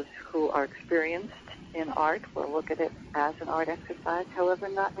 Those who are experienced in art will look at it as an art exercise. However,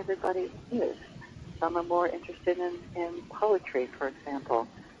 not everybody is. Some are more interested in poetry, for example,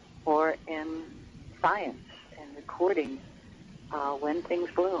 or in science and recording when things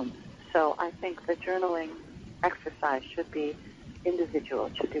bloom. So I think the journaling exercise should be individual.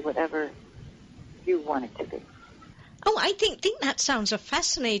 It should be whatever you want it to be. Oh, I think that sounds a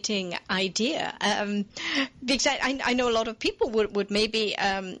fascinating idea. Because I know a lot of people would maybe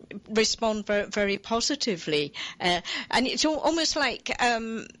respond very, very positively. And it's almost like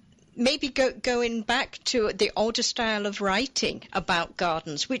maybe going back to the older style of writing about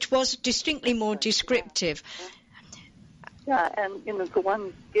gardens, which was distinctly more descriptive. Yeah, and the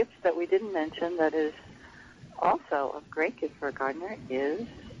one gift that we didn't mention that is also a great gift for a gardener is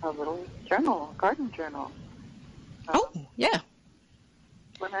a little journal, garden journal. Yeah.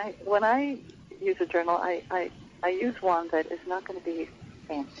 When I use a journal, I use one that is not going to be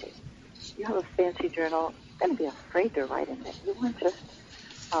fancy. You have a fancy journal, you're going to be afraid to write in it. You want just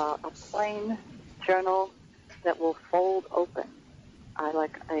a plain journal that will fold open. I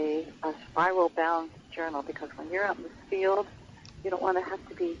like a spiral-bound journal because when you're out in the field, you don't want to have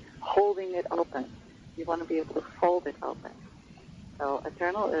to be holding it open. You want to be able to fold it open. So a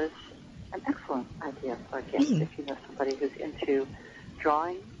journal is an excellent idea for a gift if you know somebody who's into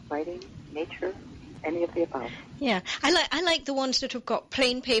drawing, writing, nature, any of the above. Yeah, I like the ones that have got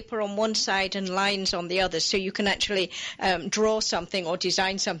plain paper on one side and lines on the other, so you can actually draw something or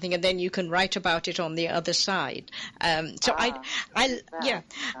design something, and then you can write about it on the other side. And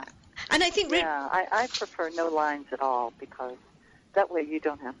I think I prefer no lines at all because that way you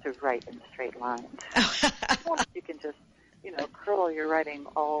don't have to write in straight lines. You can just curl your writing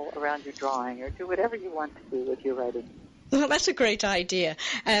all around your drawing or do whatever you want to do with your writing. Well, that's a great idea.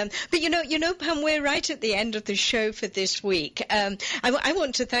 But you know, Pam, we're right at the end of the show for this week. I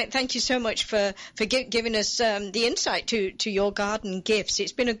want to thank you so much for giving us the insight to your garden gifts.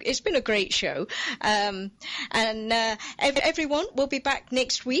 It's been a great show. And everyone, we'll be back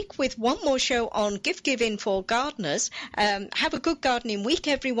next week with one more show on gift giving for gardeners. Have a good gardening week,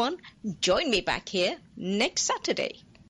 everyone. Join me back here next Saturday.